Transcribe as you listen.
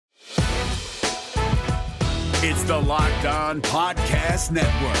It's the Locked On Podcast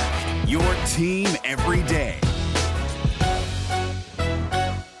Network, your team every day.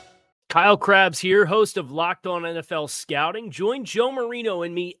 Kyle Krabs here, host of Locked On NFL Scouting. Join Joe Marino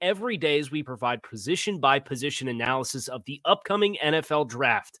and me every day as we provide position-by-position analysis of the upcoming NFL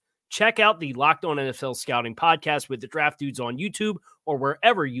Draft. Check out the Locked On NFL Scouting podcast with the Draft Dudes on YouTube or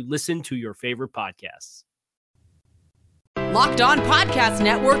wherever you listen to your favorite podcasts. Locked On Podcast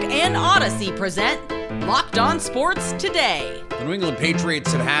Network and Odyssey present Locked On Sports Today. The New England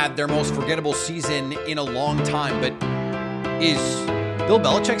Patriots have had their most forgettable season in a long time, but is Bill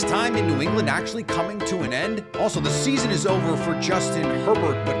Belichick's time in New England actually coming to an end? Also, the season is over for Justin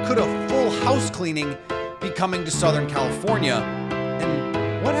Herbert, but could a full house cleaning be coming to Southern California?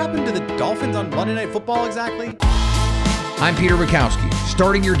 And what happened to the Dolphins on Monday Night Football exactly? I'm Peter Bukowski,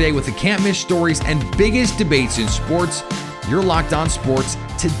 starting your day with the can't-miss stories and biggest debates in sports. You're Locked On Sports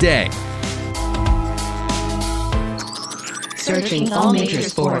Today. Searching all major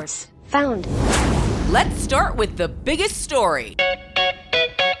sports. Found. Let's start with the biggest story.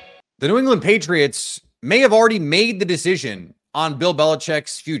 The New England Patriots may have already made the decision on Bill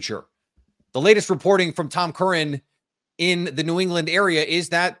Belichick's future. The latest reporting from Tom Curran in the New England area is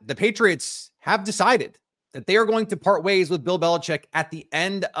that the Patriots have decided that they are going to part ways with Bill Belichick at the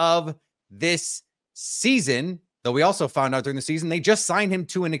end of this season. Though we also found out during the season, they just signed him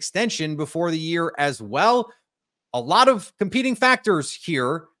to an extension before the year as well. A lot of competing factors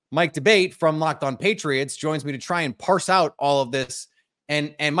here. Mike Debate from Locked On Patriots joins me to try and parse out all of this.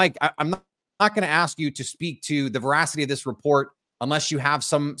 And Mike, I'm not going to ask you to speak to the veracity of this report unless you have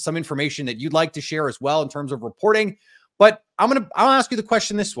some information that you'd like to share as well in terms of reporting. But I'll ask you the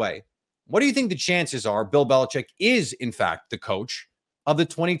question this way. What do you think the chances are Bill Belichick is, in fact, the coach of the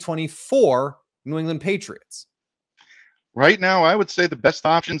 2024 New England Patriots? Right now, I would say the best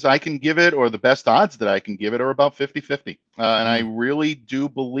options I can give it, or the best odds that I can give it, are about 50-50. And I really do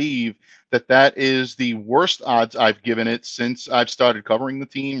believe that that is the worst odds I've given it since I've started covering the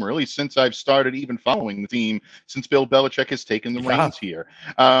team, really since I've started even following the team, since Bill Belichick has taken the reins here.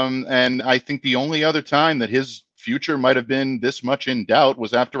 And I think the only other time that his future might have been this much in doubt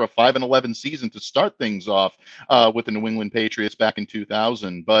was after a 5-11 season to start things off with the New England Patriots back in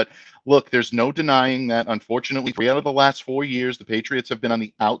 2000. But look, there's no denying that, unfortunately, 3 out of the last 4 years, the Patriots have been on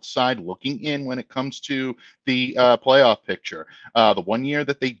the outside looking in when it comes to the playoff picture. The 1 year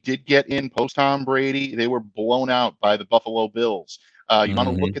that they did get in post Tom Brady, they were blown out by the Buffalo Bills. You want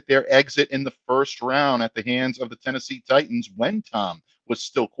to look at their exit in the first round at the hands of the Tennessee Titans when Tom was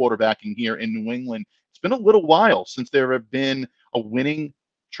still quarterbacking here in New England. It's been a little while since there have been a winning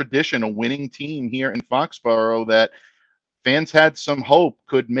tradition, a winning team here in Foxborough that fans had some hope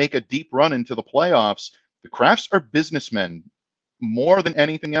could make a deep run into the playoffs. The Crafts are businessmen more than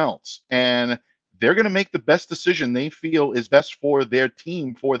anything else, and they're going to make the best decision they feel is best for their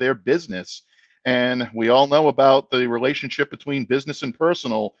team, for their business. And we all know about the relationship between business and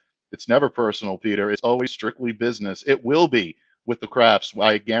personal. It's never personal, Peter. It's always strictly business. It will be with the Crafts.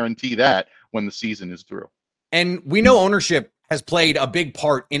 I guarantee that when the season is through. And we know ownership has played a big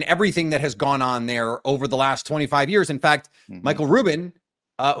part in everything that has gone on there over the last 25 years. In fact, Michael Rubin,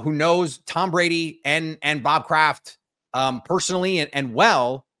 who knows Tom Brady and Bob Kraft personally and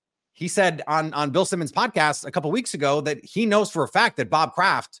well, he said on Bill Simmons' podcast a couple of weeks ago that he knows for a fact that Bob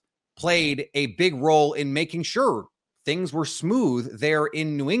Kraft played a big role in making sure things were smooth there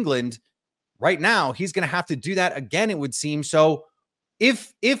in New England. Right now, he's going to have to do that again, it would seem. So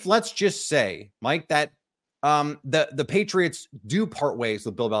if let's just say, Mike, that the Patriots do part ways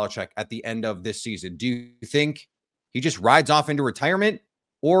with Bill Belichick at the end of this season, do you think he just rides off into retirement?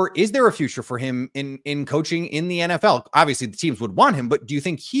 Or is there a future for him in coaching in the NFL? Obviously, the teams would want him, but do you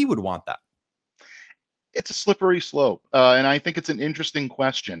think he would want that? It's a slippery slope, and I think it's an interesting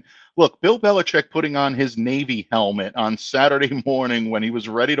question. Look, Bill Belichick putting on his Navy helmet on Saturday morning when he was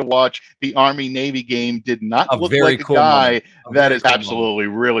ready to watch the Army-Navy game did not look like a guy that is absolutely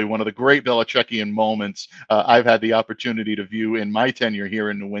really one of the great Belichickian moments I've had the opportunity to view in my tenure here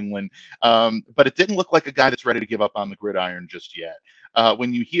in New England. But it didn't look like a guy that's ready to give up on the gridiron just yet.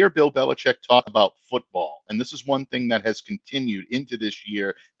 When you hear Bill Belichick talk about football, and this is one thing that has continued into this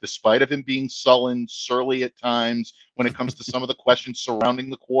year, despite of him being sullen, surly at times when it comes to some of the questions surrounding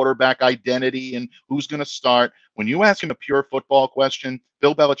the quarterback identity and who's going to start. When you ask him a pure football question,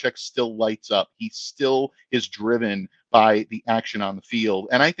 Bill Belichick still lights up. He still is driven by the action on the field.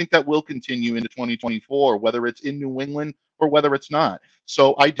 And I think that will continue into 2024, whether it's in New England or whether it's not.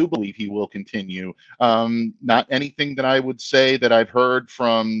 So I do believe he will continue. Not anything that I would say that I've heard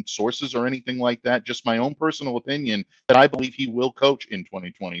from sources or anything like that, just my own personal opinion that I believe he will coach in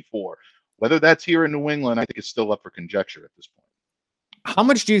 2024. Whether that's here in New England, I think is still up for conjecture at this point. How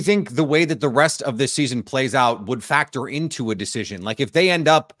much do you think the way that the rest of this season plays out would factor into a decision? Like if they end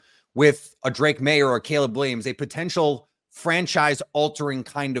up with a Drake May or a Caleb Williams, a potential franchise altering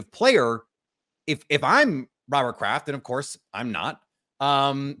kind of player, if I'm Robert Kraft, and of course I'm not,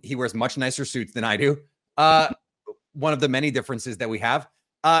 he wears much nicer suits than I do. One of the many differences that we have,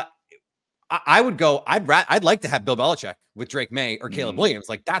 I would go, I'd like to have Bill Belichick with Drake May or Caleb Williams.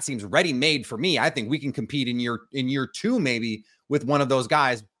 Like that seems ready-made for me. I think we can compete in year two, maybe with one of those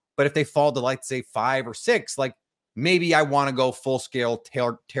guys. But if they fall to like say 5 or 6, like maybe I want to go full scale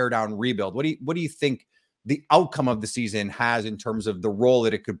tear down rebuild. What do you think the outcome of the season has in terms of the role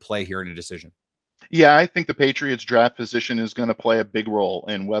that it could play here in a decision? Yeah, I think the Patriots draft position is going to play a big role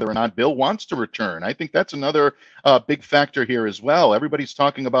in whether or not Bill wants to return. I think that's another big factor here as well. Everybody's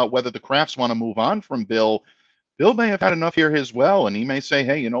talking about whether the Crafts want to move on from Bill. Bill may have had enough here as well, and he may say,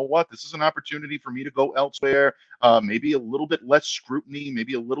 hey, you know what? This is an opportunity for me to go elsewhere, maybe a little bit less scrutiny,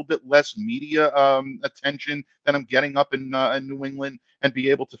 maybe a little bit less media attention than I'm getting up in New England, and be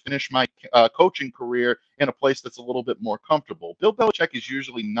able to finish my coaching career in a place that's a little bit more comfortable. Bill Belichick is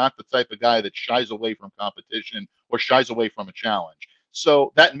usually not the type of guy that shies away from competition or shies away from a challenge.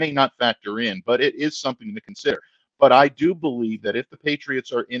 So that may not factor in, but it is something to consider. But I do believe that if the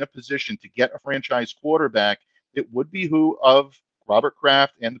Patriots are in a position to get a franchise quarterback, it would behoove of Robert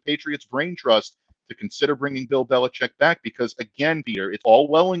Kraft and the Patriots Brain Trust to consider bringing Bill Belichick back, because again, Peter, it's all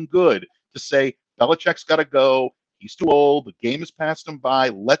well and good to say Belichick's got to go. He's too old. The game has passed him by.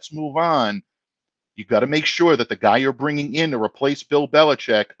 Let's move on. You got to make sure that the guy you're bringing in to replace Bill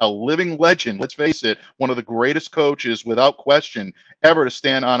Belichick, a living legend, let's face it, one of the greatest coaches without question ever to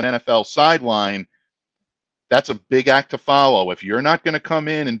stand on an NFL sideline, that's a big act to follow. If you're not going to come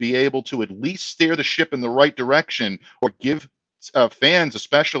in and be able to at least steer the ship in the right direction or give fans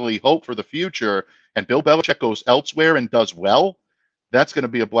especially hope for the future, and Bill Belichick goes elsewhere and does well, that's going to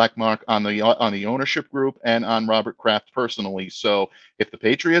be a black mark on the ownership group and on Robert Kraft personally. So if the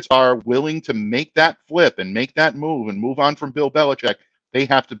Patriots are willing to make that flip and make that move and move on from Bill Belichick, they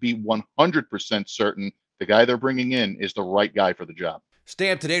have to be 100% certain the guy they're bringing in is the right guy for the job.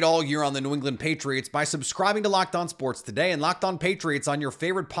 Stay up to date all year on the New England Patriots by subscribing to Locked On Sports today and Locked On Patriots on your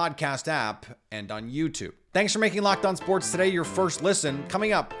favorite podcast app and on YouTube. Thanks for making Locked On Sports today your first listen.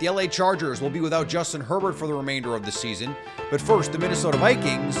 Coming up, the LA Chargers will be without Justin Herbert for the remainder of the season. But first, the Minnesota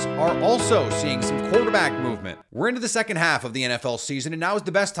Vikings are also seeing some quarterback movement. We're into the second half of the NFL season, and now is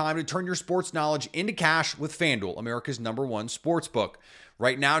the best time to turn your sports knowledge into cash with FanDuel, America's #1 sportsbook.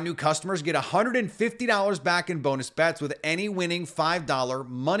 Right now, new customers get $150 back in bonus bets with any winning $5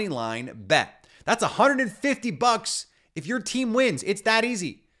 moneyline bet. That's $150 if your team wins. It's that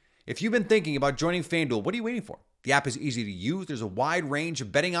easy. If you've been thinking about joining FanDuel, what are you waiting for? The app is easy to use. There's a wide range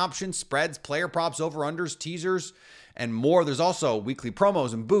of betting options, spreads, player props, over-unders, teasers, and more. There's also weekly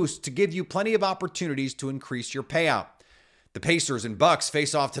promos and boosts to give you plenty of opportunities to increase your payout. The Pacers and Bucks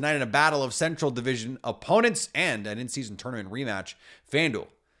face off tonight in a battle of Central Division opponents and an in-season tournament rematch. FanDuel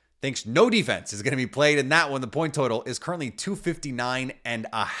thinks no defense is going to be played in that one. The point total is currently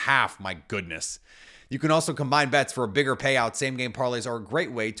 259.5. My goodness. You can also combine bets for a bigger payout. Same-game parlays are a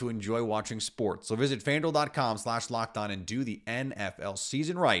great way to enjoy watching sports. So visit FanDuel.com/lockedon and do the NFL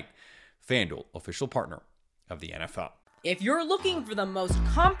season right. FanDuel, official partner of the NFL. If you're looking for the most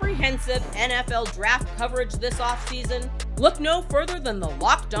comprehensive NFL draft coverage this offseason, look no further than the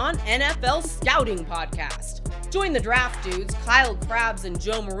Locked On NFL Scouting Podcast. Join the draft dudes, Kyle Krabs and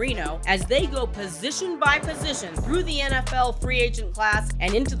Joe Marino, as they go position by position through the NFL free agent class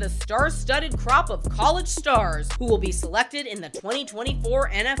and into the star-studded crop of college stars who will be selected in the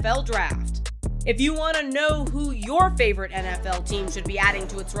 2024 NFL Draft. If you want to know who your favorite NFL team should be adding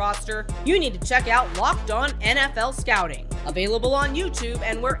to its roster, you need to check out Locked On NFL Scouting, available on YouTube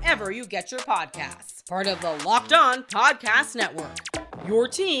and wherever you get your podcasts. Part of the Locked On Podcast Network, your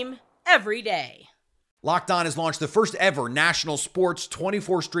team every day. Locked On has launched the first ever national sports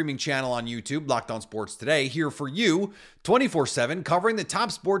 24 streaming channel on YouTube, Locked On Sports Today, here for you 24/7, covering the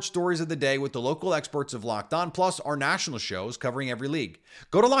top sports stories of the day with the local experts of Locked On, plus our national shows covering every league.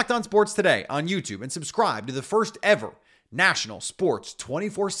 Go to Locked On Sports Today on YouTube and subscribe to the first ever national sports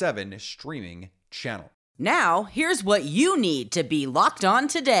 24/7 streaming channel. Now, here's what you need to be locked on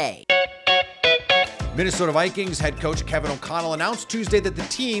today. Minnesota Vikings head coach Kevin O'Connell announced Tuesday that the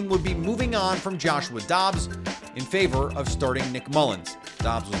team would be moving on from Joshua Dobbs in favor of starting Nick Mullins.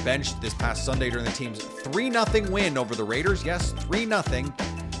 Dobbs was benched this past Sunday during the team's 3-0 win over the Raiders. Yes, 3-0.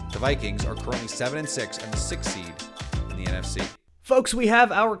 The Vikings are currently 7-6 and the 6th seed in the NFC. Folks, we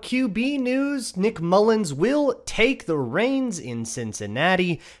have our QB news. Nick Mullins will take the reins in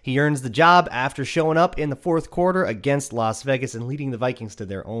Cincinnati. He earns the job after showing up in the fourth quarter against Las Vegas and leading the Vikings to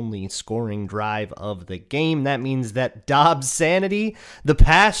their only scoring drive of the game. That means that Dobbs' sanity, the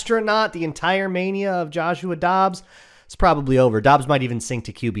Pastronaut, the entire mania of Joshua Dobbs, is probably over. Dobbs might even sink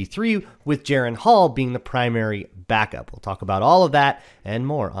to QB3 with Jaren Hall being the primary backup. We'll talk about all of that and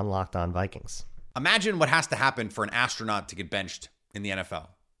more on Locked On Vikings. Imagine what has to happen for an astronaut to get benched in the NFL.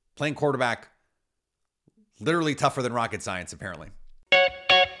 Playing quarterback, literally tougher than rocket science, apparently.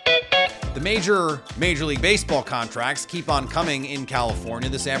 The Major League Baseball contracts keep on coming in California.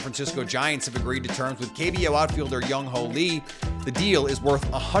 The San Francisco Giants have agreed to terms with KBO outfielder Young-Ho Lee. The deal is worth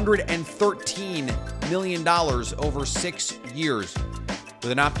 $113 million over 6 years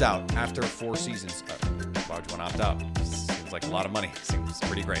with an opt-out after 4 seasons. Why would you want to opt out? Seems like a lot of money. Seems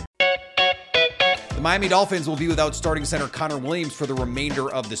pretty great. The Miami Dolphins will be without starting center Connor Williams for the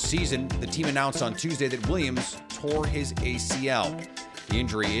remainder of the season. The team announced on Tuesday that Williams tore his ACL. The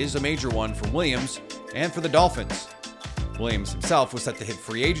injury is a major one for Williams and for the Dolphins. Williams himself was set to hit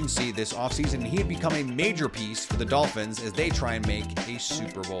free agency this offseason, and he had become a major piece for the Dolphins as they try and make a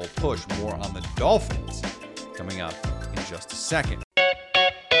Super Bowl push. More on the Dolphins coming up in just a second.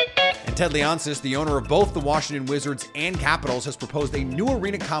 And Ted Leonsis, the owner of both the Washington Wizards and Capitals, has proposed a new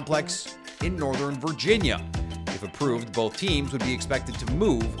arena complex in Northern Virginia. If approved, both teams would be expected to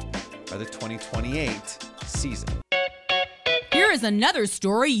move by the 2028 season. Here is another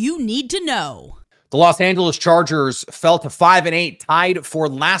story you need to know. The Los Angeles Chargers fell to 5-8, tied for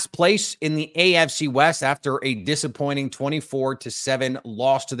last place in the AFC West after a disappointing 24-7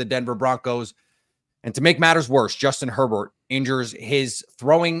 loss to the Denver Broncos. And to make matters worse, Justin Herbert injures his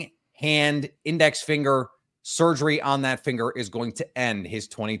throwing hand, index finger. Surgery on that finger is going to end his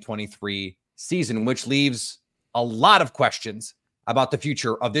 2023 season, which leaves a lot of questions about the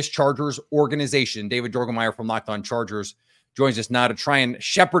future of this Chargers organization. David Jorgemeyer from Locked On Chargers joins us now to try and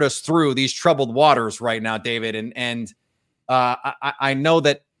shepherd us through these troubled waters right now, David. And I know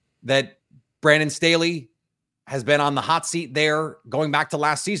that Brandon Staley has been on the hot seat there going back to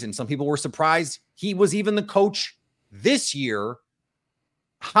last season. Some people were surprised he was even the coach this year.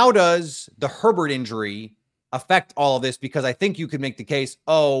 How does the Herbert injury affect all of this? Because I think you could make the case,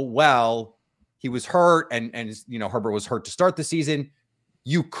 oh, well, he was hurt and Herbert was hurt to start the season.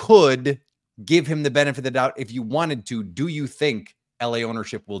 You could give him the benefit of the doubt if you wanted to. Do you think LA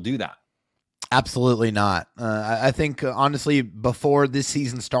ownership will do that? Absolutely not. I think, honestly, before this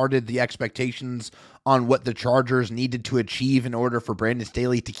season started, the expectations on what the Chargers needed to achieve in order for Brandon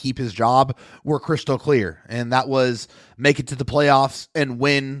Staley to keep his job were crystal clear. And that was make it to the playoffs and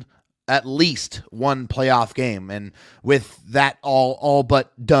win at least one playoff game. And with that all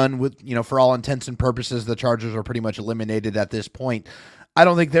but done with, for all intents and purposes, the Chargers are pretty much eliminated at this point. I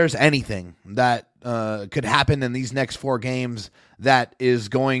don't think there's anything that could happen in these next 4 games that is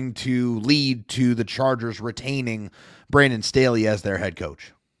going to lead to the Chargers retaining Brandon Staley as their head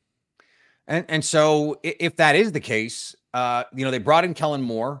coach. And so if that is the case, they brought in Kellen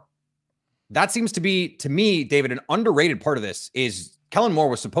Moore. That seems to be, to me, David, an underrated part of this is Kellen Moore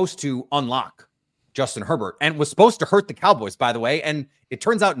was supposed to unlock Justin Herbert and was supposed to hurt the Cowboys, by the way. And it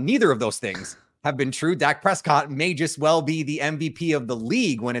turns out neither of those things have been true. Dak Prescott may just well be the MVP of the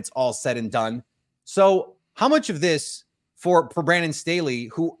league when it's all said and done. So how much of this for Brandon Staley,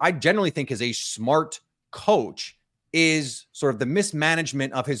 who I generally think is a smart coach, is sort of the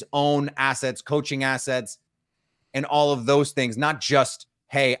mismanagement of his own assets, coaching assets, and all of those things, not just,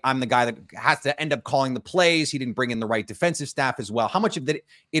 hey, I'm the guy that has to end up calling the plays. He didn't bring in the right defensive staff as well. How much of it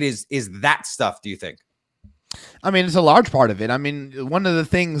is that stuff, do you think? I mean, it's a large part of it. I mean, one of the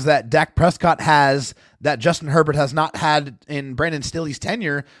things that Dak Prescott has that Justin Herbert has not had in Brandon Staley's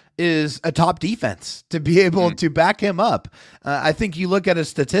tenure is a top defense to be able to back him up. I think you look at a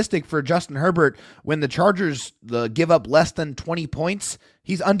statistic for Justin Herbert, when the Chargers give up less than 20 points,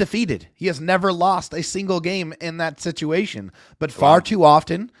 he's undefeated. He has never lost a single game in that situation, but far too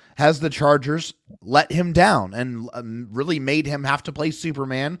often has the Chargers let him down and really made him have to play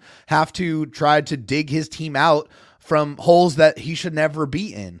Superman, have to try to dig his team out from holes that he should never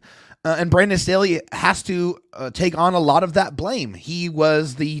be in. And Brandon Staley has to take on a lot of that blame. He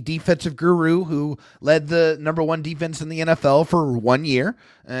was the defensive guru who led the number 1 defense in the NFL for 1 year,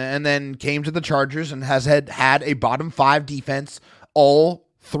 and then came to the Chargers and has had a bottom 5 defense all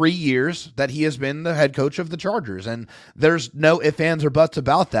 3 years that he has been the head coach of the Chargers. And there's no ifs, ands, or buts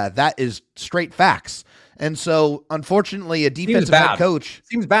about that. That is straight facts. And so, unfortunately, a defensive head coach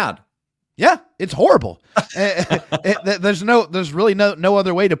seems bad. Yeah, it's horrible. There's really no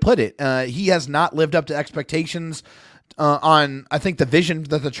other way to put it. He has not lived up to expectations on, I think, the vision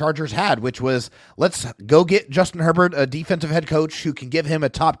that the Chargers had, which was, let's go get Justin Herbert, a defensive head coach who can give him a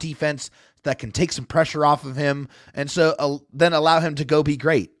top defense that can take some pressure off of him, and so then allow him to go be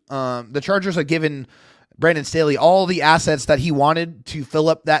great. The Chargers have given Brandon Staley all the assets that he wanted to fill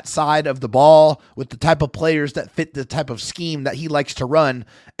up that side of the ball with the type of players that fit the type of scheme that he likes to run,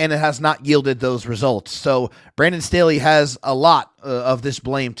 and it has not yielded those results. So Brandon Staley has a lot of this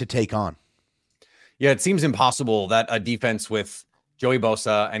blame to take on. Yeah, it seems impossible that a defense with Joey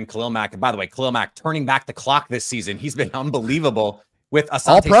Bosa and Khalil Mack, and by the way, Khalil Mack turning back the clock this season, he's been unbelievable, with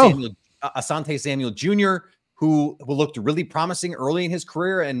Asante Samuel Jr., who looked really promising early in his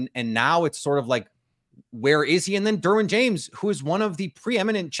career, and now it's sort of like, where is he? And then Derwin James, who is one of the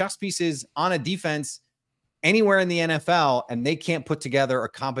preeminent chess pieces on a defense anywhere in the NFL, and they can't put together a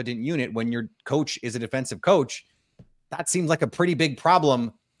competent unit when your coach is a defensive coach. That seems like a pretty big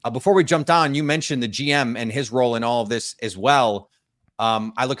problem. Before we jumped on, you mentioned the GM and his role in all of this as well.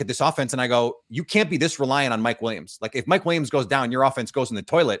 I look at this offense and I go, you can't be this reliant on Mike Williams. Like, if Mike Williams goes down, your offense goes in the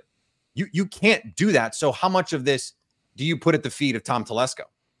toilet. You can't do that. So how much of this do you put at the feet of Tom Telesco?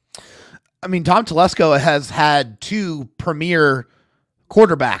 I mean, Tom Telesco has had two premier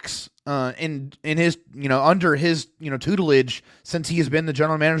quarterbacks in his, under his, tutelage since he has been the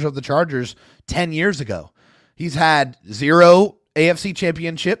general manager of the Chargers 10 years ago. He's had 0 AFC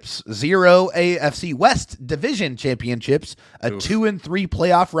championships, 0 AFC West division championships, a 2-3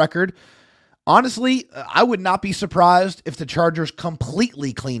 playoff record. Honestly, I would not be surprised if the Chargers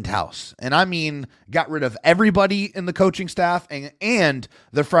completely cleaned house. And I mean, got rid of everybody in the coaching staff and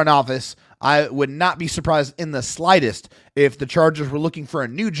the front office. I would not be surprised in the slightest if the Chargers were looking for a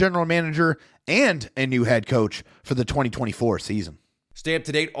new general manager and a new head coach for the 2024 season. Stay up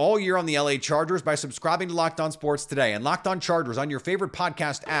to date all year on the LA Chargers by subscribing to Locked On Sports today and Locked On Chargers on your favorite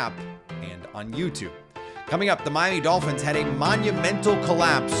podcast app and on YouTube. Coming up, the Miami Dolphins had a monumental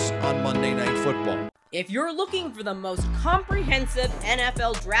collapse on Monday Night Football. If you're looking for the most comprehensive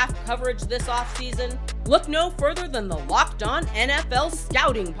NFL draft coverage this offseason, look no further than the Locked On NFL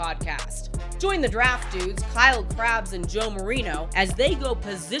Scouting Podcast. Join the draft dudes, Kyle Krabs and Joe Marino, as they go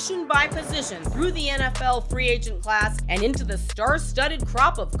position by position through the NFL free agent class and into the star-studded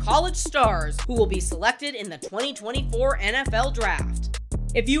crop of college stars who will be selected in the 2024 NFL Draft.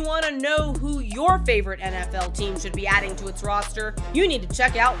 If you want to know who your favorite NFL team should be adding to its roster, you need to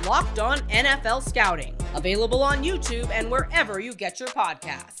check out Locked On NFL Scouting, available on YouTube and wherever you get your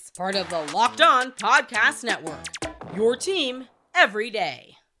podcasts. Part of the Locked On Podcast Network, your team every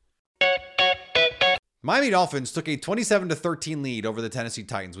day. Miami Dolphins took a 27-13 lead over the Tennessee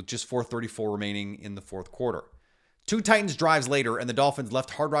Titans with just 4:34 remaining in the fourth quarter. 2 Titans drives later, and the Dolphins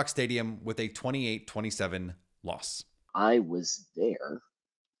left Hard Rock Stadium with a 28-27 loss. I was there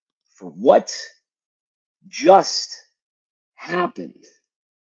for what just happened.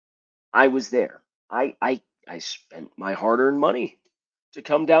 I was there. I spent my hard-earned money to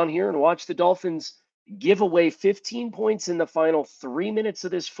come down here and watch the Dolphins give away 15 points in the final 3 minutes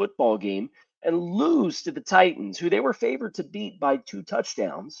of this football game and lose to the Titans, who they were favored to beat by 2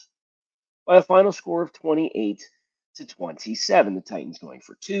 touchdowns, by a final score of 28-27. The Titans going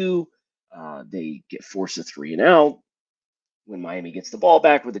for 2. They get forced a 3 and out. When Miami gets the ball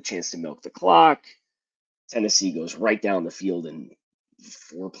back with a chance to milk the clock, Tennessee goes right down the field in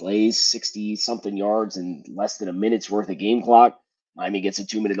 4 plays, 60-something yards, and less than a minute's worth of game clock. Miami gets a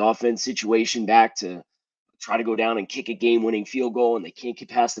 2-minute offense situation back to try to go down and kick a game-winning field goal, and they can't get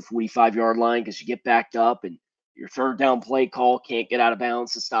past the 45-yard line because you get backed up, and your third down play call can't get out of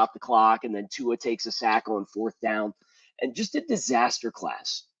bounds to stop the clock, and then Tua takes a sack on 4th down, and just a disaster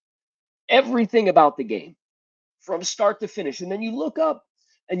class. Everything about the game, from start to finish. And then you look up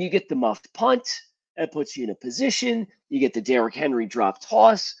and you get the muffed punt that puts you in a position. You get the Derrick Henry drop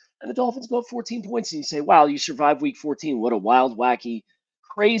toss, and the Dolphins go up 14 points. And you say, wow, you survived week 14. What a wild, wacky,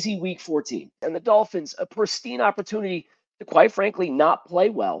 crazy week 14. And the Dolphins, a pristine opportunity to, quite frankly, not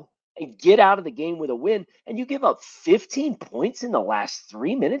play well and get out of the game with a win. And you give up 15 points in the last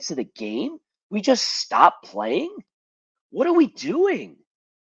 3 minutes of the game? We just stopped playing? What are we doing?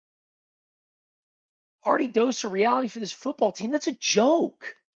 Hearty dose of reality for this football team. That's a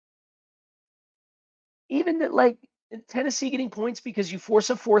joke. Even that, like, Tennessee getting points because you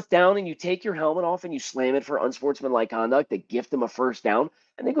force a 4th down and you take your helmet off and you slam it for unsportsmanlike conduct, they gift them a 1st down,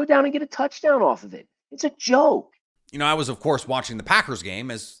 and they go down and get a touchdown off of it. It's a joke. You know, I was, of course, watching the Packers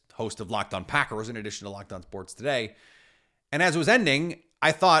game as host of Locked On Packers in addition to Locked On Sports Today. And as it was ending,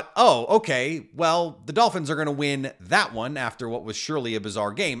 I thought, oh, okay, well, the Dolphins are going to win that one after what was surely a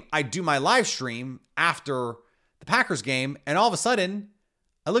bizarre game. I do my live stream after the Packers game, and all of a sudden,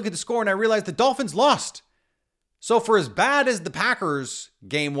 I look at the score and I realize the Dolphins lost. So for as bad as the Packers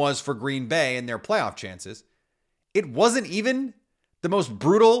game was for Green Bay and their playoff chances, it wasn't even the most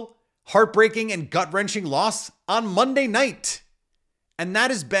brutal, heartbreaking, and gut-wrenching loss on Monday night. And that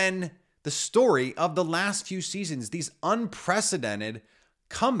has been the story of the last few seasons, these unprecedented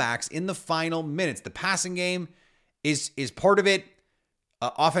comebacks in the final minutes. The passing game is part of it.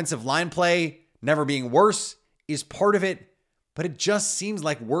 Offensive line play never being worse is part of it. But it just seems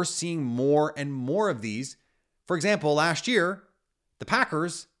like we're seeing more and more of these. For example, last year, the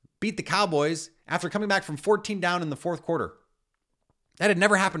Packers beat the Cowboys after coming back from 14 down in the fourth quarter. That had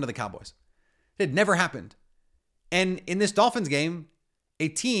never happened to the Cowboys. It had never happened. And in this Dolphins game, a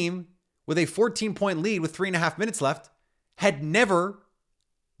team with a 14-point lead with 3.5 minutes left had never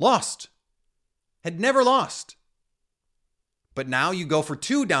lost. Had never lost. But now you go for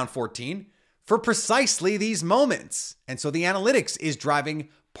 2 down 14 for precisely these moments. And so the analytics is driving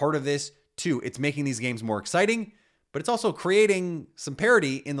part of this too. It's making these games more exciting, but it's also creating some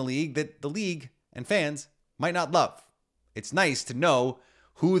parity in the league that the league and fans might not love. It's nice to know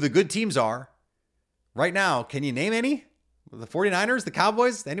who the good teams are. Right now, can you name any? The 49ers, the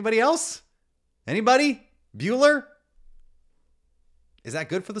Cowboys, anybody else? Anybody? Bueller? Is that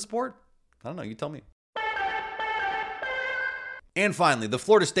good for the sport? I don't know. You tell me. And finally, the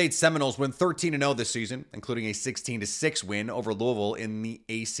Florida State Seminoles win 13-0 this season, including a 16-6 win over Louisville in the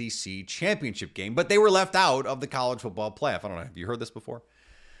ACC championship game. But they were left out of the college football playoff. I don't know. Have you heard this before?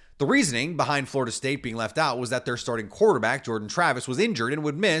 The reasoning behind Florida State being left out was that their starting quarterback, Jordan Travis, was injured and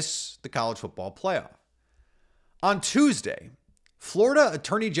would miss the college football playoff. On Tuesday, Florida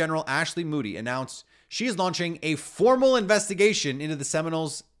Attorney General Ashley Moody announced she is launching a formal investigation into the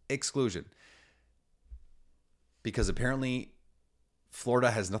Seminoles' exclusion. Because apparently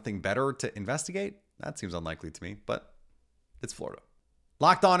Florida has nothing better to investigate? That seems unlikely to me, but it's Florida.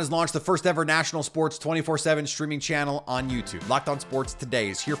 Locked On has launched the first ever national sports 24/7 streaming channel on YouTube. Locked On Sports Today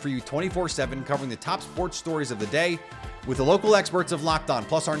is here for you 24/7, covering the top sports stories of the day with the local experts of Locked On,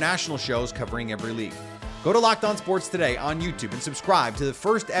 plus our national shows covering every league. Go to Locked On Sports Today on YouTube and subscribe to the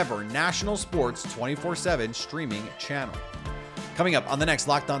first ever national sports 24/7 streaming channel. Coming up on the next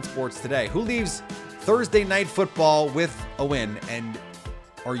Locked On Sports Today, who leaves Thursday night football with a win, and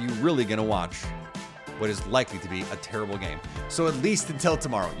are you really going to watch what is likely to be a terrible game? So at least until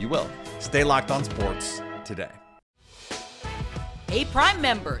tomorrow, you will. Stay locked on sports today. Hey, Prime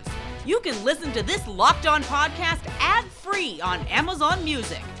members, you can listen to this Locked On podcast ad-free on Amazon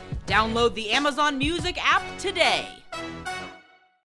Music. Download the Amazon Music app today.